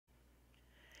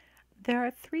There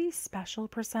are three special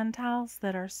percentiles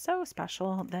that are so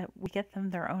special that we get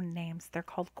them their own names. They're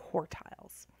called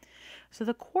quartiles. So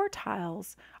the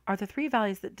quartiles are the three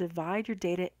values that divide your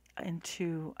data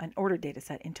into an ordered data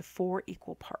set into four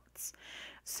equal parts.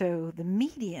 So the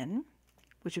median,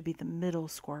 which would be the middle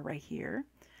score right here,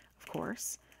 of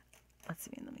course. Let's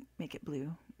see, let me make it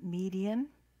blue. Median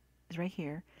is right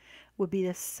here, would be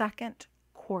the second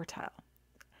quartile.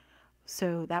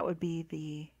 So that would be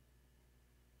the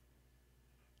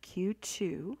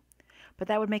Q2, but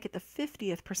that would make it the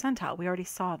 50th percentile. We already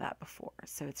saw that before.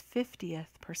 So it's 50th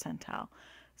percentile.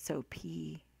 So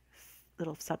P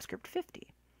little subscript 50.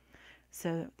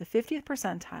 So the 50th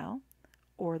percentile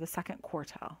or the second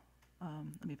quartile.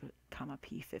 Let me put comma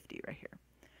P50 right here.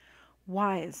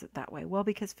 Why is it that way? Well,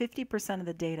 because 50% of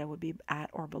the data would be at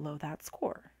or below that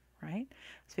score, right?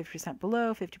 It's 50%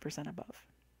 below, 50% above.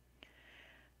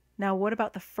 Now, what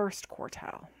about the first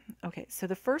quartile? Okay, so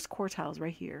the first quartile is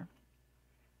right here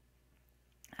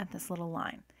at this little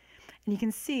line. And you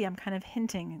can see I'm kind of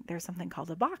hinting there's something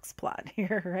called a box plot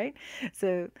here, right?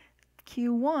 So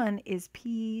Q1 is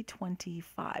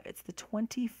P25. It's the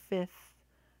 25th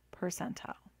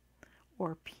percentile,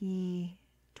 or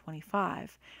P25.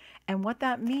 And what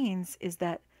that means is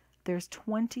that there's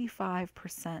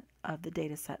 25% of the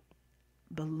data set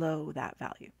below that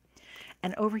value.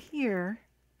 And over here,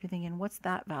 you're thinking, what's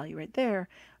that value right there?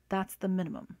 That's the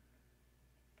minimum,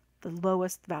 the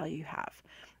lowest value you have.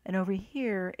 And over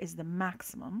here is the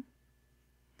maximum.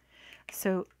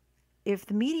 So if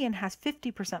the median has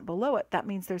 50% below it, that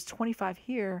means there's 25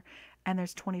 here and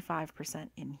there's 25%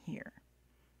 in here.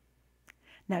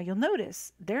 Now you'll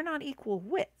notice they're not equal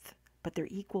width, but they're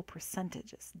equal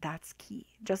percentages. That's key.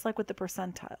 Just like with the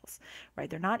percentiles, right?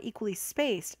 They're not equally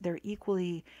spaced, they're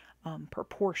equally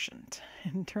proportioned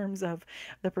in terms of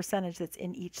the percentage that's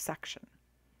in each section.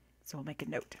 So we'll make a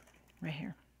note right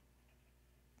here.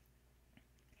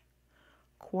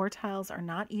 Quartiles are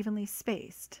not evenly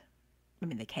spaced. I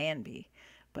mean, they can be,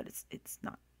 but it's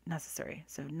not necessary.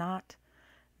 So not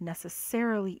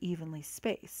necessarily evenly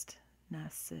spaced.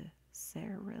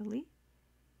 Necessarily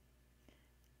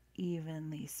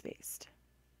evenly spaced.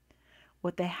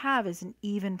 What they have is an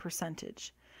even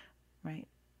percentage, right?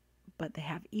 But they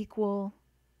have equal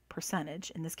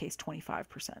percentage, in this case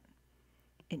 25%,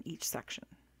 in each section.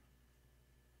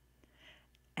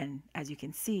 And as you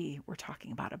can see, we're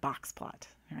talking about a box plot,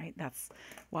 right? That's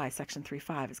why section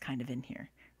 3.5 is kind of in here,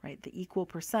 right? The equal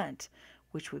percent,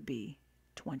 which would be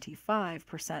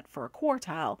 25% for a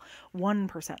quartile,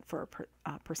 1% for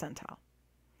a percentile.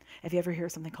 If you ever hear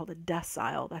something called a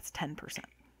decile, that's 10%.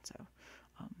 So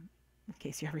in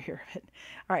case you ever hear of it.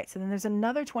 All right, so then there's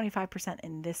another 25%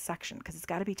 in this section because it's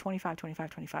got to be 25, 25,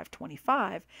 25,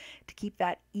 25 to keep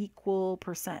that equal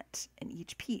percent in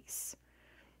each piece.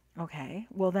 Okay,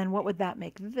 well then what would that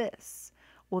make this?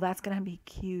 Well, that's going to be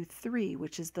Q3,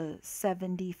 which is the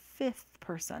 75th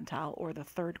percentile or the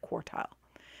third quartile.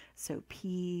 So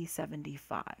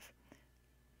P75.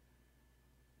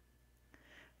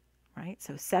 Right,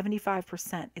 so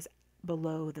 75% is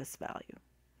below this value.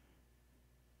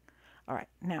 All right,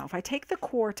 now if I take the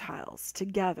quartiles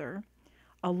together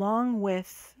along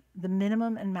with the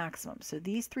minimum and maximum, so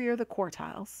these three are the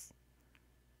quartiles,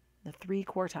 the three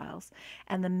quartiles,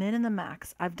 and the min and the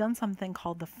max, I've done something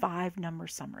called the 5-number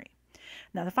summary.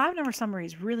 Now the 5-number summary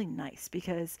is really nice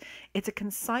because it's a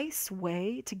concise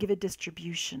way to give a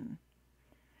distribution.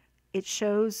 It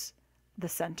shows the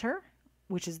center,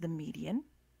 which is the median.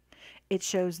 It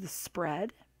shows the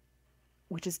spread,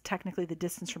 which is technically the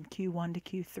distance from Q1 to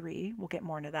Q3. We'll get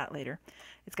more into that later.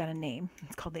 It's got a name.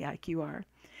 It's called the IQR.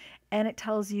 And it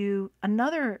tells you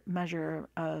another measure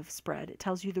of spread. It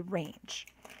tells you the range,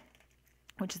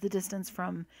 which is the distance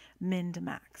from min to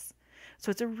max.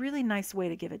 So it's a really nice way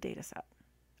to give a data set,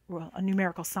 well, a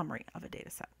numerical summary of a data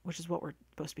set, which is what we're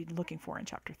supposed to be looking for in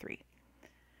Chapter 3.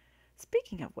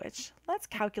 Speaking of which, let's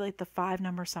calculate the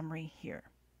 5-number summary here.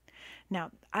 Now,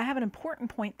 I have an important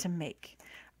point to make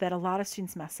that a lot of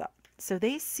students mess up. So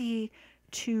they see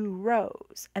 2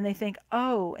 rows and they think,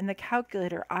 oh, in the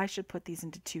calculator, I should put these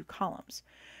into 2 columns.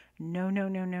 No, no,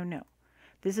 no, no, no.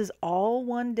 This is all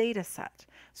one data set.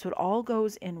 So it all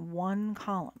goes in one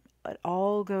column. It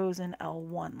all goes in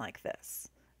L1 like this.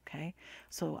 Okay,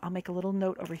 so I'll make a little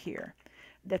note over here.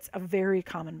 That's a very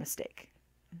common mistake.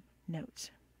 Note.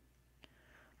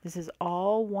 This is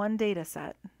all one data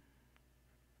set.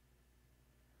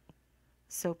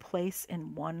 So place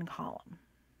in one column.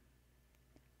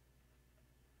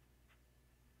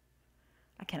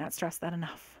 I cannot stress that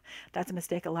enough. That's a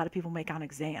mistake a lot of people make on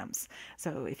exams.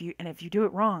 So if you do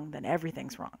it wrong, then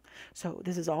everything's wrong. So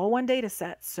this is all one data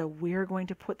set. So we're going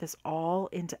to put this all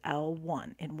into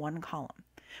L1 in one column,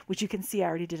 which you can see I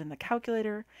already did in the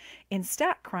calculator. In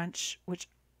StatCrunch, which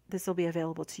this will be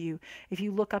available to you. If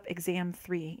you look up exam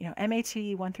 3, MAT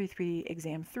 133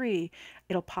 exam 3,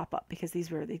 it'll pop up because these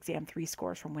were the exam 3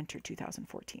 scores from winter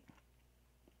 2014.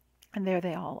 And there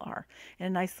they all are in a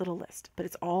nice little list, but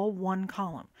it's all one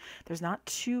column. There's not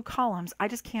two columns. I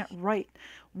just can't write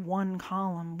one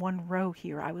column, one row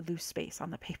here. I would lose space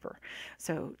on the paper.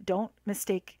 So don't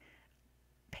mistake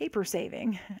paper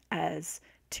saving as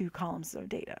two columns of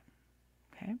data.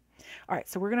 Okay. All right.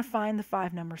 So we're going to find the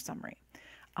 5-number summary.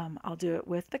 I'll do it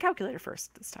with the calculator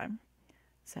first this time.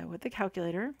 So with the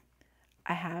calculator,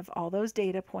 I have all those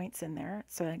data points in there.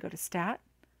 So I go to Stat,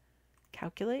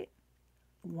 Calculate,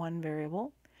 one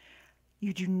variable.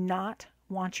 You do not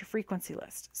want your frequency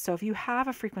list. So if you have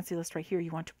a frequency list right here,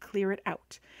 you want to clear it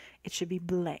out. It should be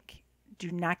blank.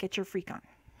 Do not get your freq on,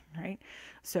 right?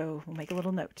 So we'll make a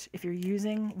little note. If you're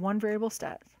using one variable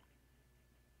stat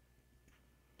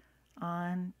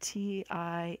on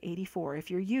TI-84,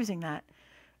 if you're using that,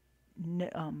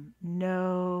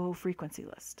 no frequency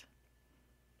list.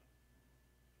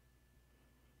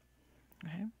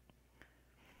 Okay.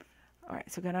 All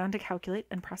right, so go down to calculate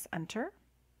and press enter.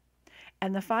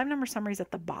 And the 5-number summary is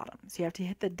at the bottom. So you have to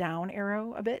hit the down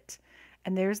arrow a bit.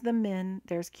 And there's the min,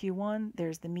 there's Q1,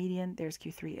 there's the median, there's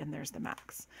Q3, and there's the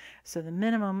max. So the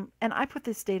minimum, and I put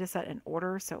this data set in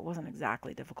order, so it wasn't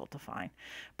exactly difficult to find.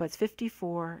 But it's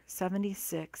 54,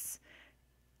 76,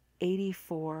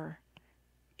 84,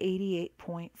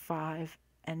 88.5,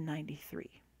 and 93.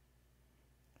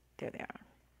 There they are.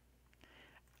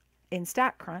 In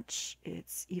StatCrunch,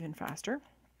 it's even faster.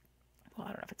 Well,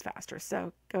 I don't know if it's faster.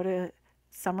 So go to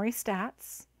Summary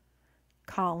Stats,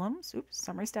 Columns,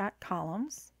 Summary Stat,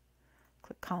 Columns.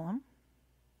 Click Column.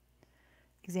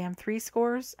 Exam 3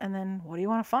 scores, and then what do you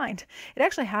want to find? It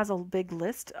actually has a big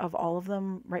list of all of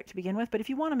them right to begin with, but if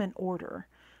you want them in order,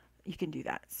 you can do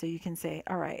that. So you can say,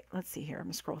 all right, let's see here. I'm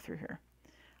going to scroll through here.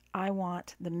 I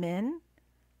want the min.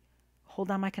 Hold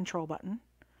down my control button.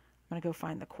 I'm going to go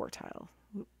find the quartile.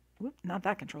 Whoop, not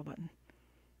that control button.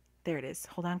 There it is.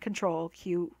 Hold on control,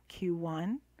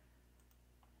 Q1.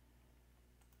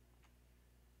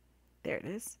 There it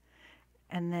is.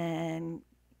 And then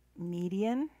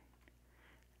median.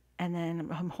 And then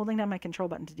I'm holding down my control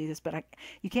button to do this, but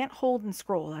you can't hold and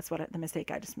scroll. That's the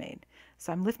mistake I just made.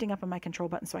 So I'm lifting up on my control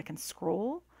button so I can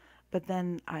scroll, but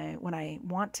then when I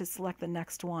want to select the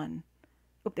next one,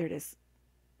 there it is.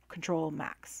 Control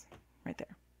max right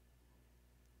there.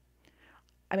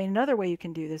 I mean, another way you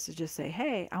can do this is just say,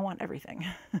 hey, I want everything.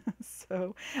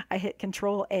 So I hit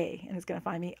Control A, and it's going to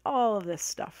find me all of this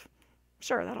stuff.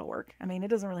 Sure, that'll work. I mean, it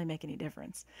doesn't really make any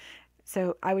difference.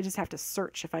 So I would just have to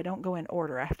search. If I don't go in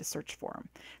order, I have to search for them.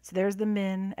 So there's the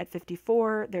min at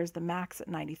 54. There's the max at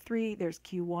 93. There's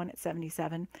Q1 at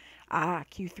 77.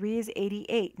 Q3 is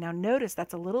 88. Now notice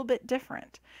that's a little bit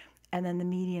different. And then the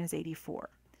median is 84.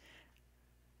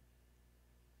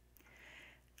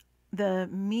 The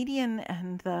median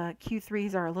and the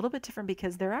Q3s are a little bit different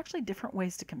because they're actually different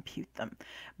ways to compute them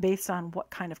based on what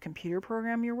kind of computer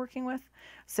program you're working with.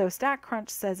 So StatCrunch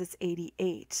says it's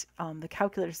 88. The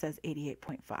calculator says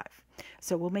 88.5.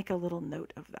 So we'll make a little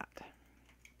note of that.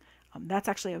 That's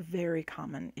actually a very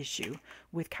common issue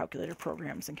with calculator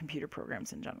programs and computer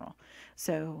programs in general.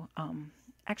 So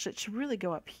actually it should really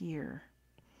go up here.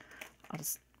 I'll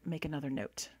just make another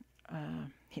note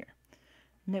here.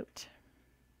 Note.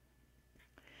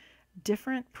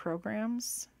 Different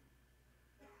programs,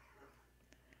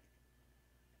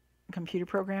 computer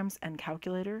programs and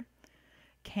calculator,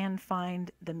 can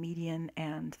find the median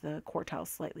and the quartile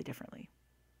slightly differently.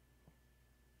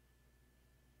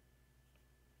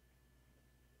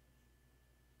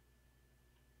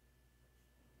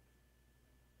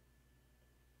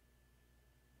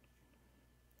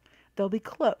 They'll be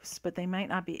close, but they might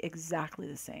not be exactly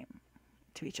the same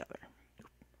to each other.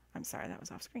 I'm sorry, that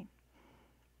was off screen.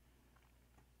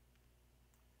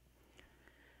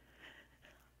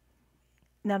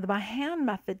 Now, the by hand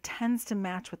method tends to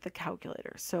match with the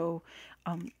calculator. So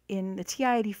in the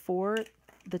TI-84,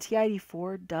 the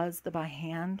TI-84 does the by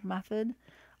hand method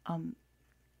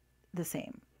the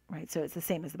same, right? So it's the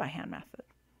same as the by hand method.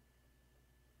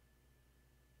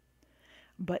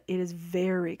 But it is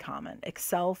very common.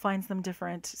 Excel finds them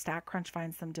different. StatCrunch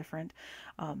finds them different.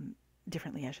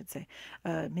 Differently, I should say.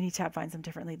 Minitab finds them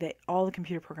differently. All the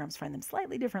computer programs find them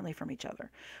slightly differently from each other.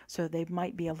 So they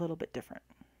might be a little bit different.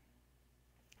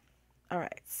 All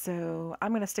right, so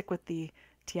I'm going to stick with the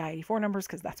TI-84 numbers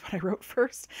because that's what I wrote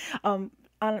first. On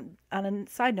a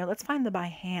side note, let's find the by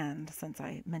hand since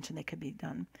I mentioned they could be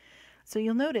done. So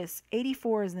you'll notice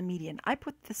 84 is the median. I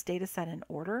put this data set in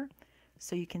order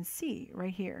so you can see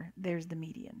right here, there's the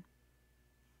median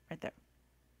right there.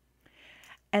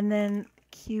 And then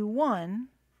Q1,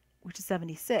 which is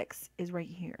 76, is right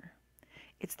here.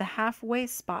 It's the halfway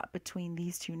spot between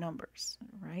these two numbers,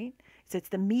 right? So it's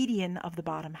the median of the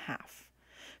bottom half.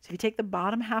 So if you take the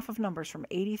bottom half of numbers from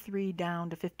 83 down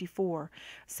to 54,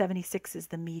 76 is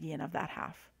the median of that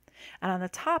half. And on the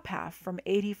top half, from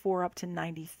 84 up to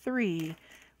 93,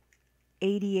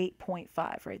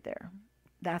 88.5 right there.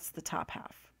 That's the top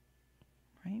half,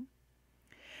 right?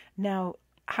 Now,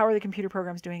 how are the computer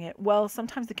programs doing it? Well,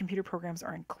 sometimes the computer programs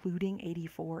are including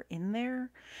 84 in there.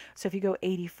 So if you go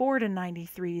 84 to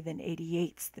 93, then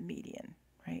 88's the median,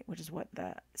 right? Which is what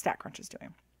the StatCrunch is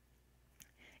doing.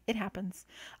 It happens.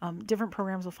 Different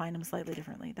programs will find them slightly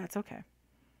differently. That's okay.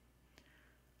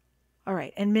 All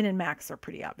right, and min and max are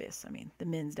pretty obvious. I mean, the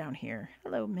min's down here.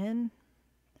 Hello, min.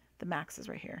 The max is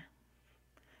right here.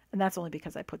 And that's only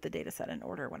because I put the data set in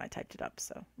order when I typed it up,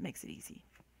 so it makes it easy.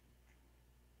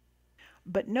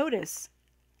 But notice,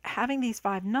 having these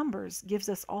 5 numbers gives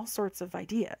us all sorts of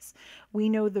ideas. We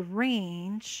know the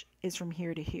range is from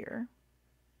here to here,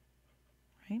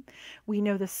 right? We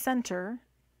know the center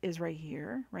is right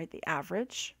here, right? The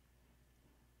average.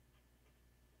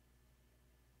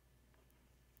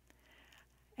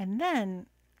 And then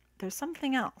there's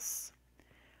something else.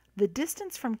 The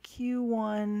distance from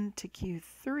Q1 to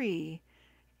Q3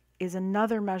 is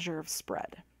another measure of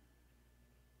spread.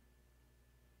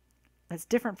 That's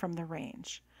different from the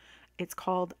range. It's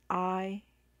called IQR,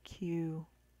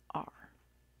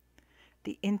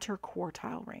 the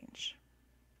interquartile range.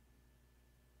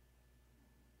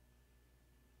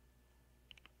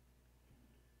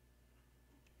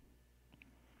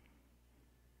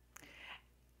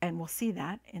 And we'll see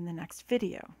that in the next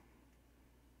video.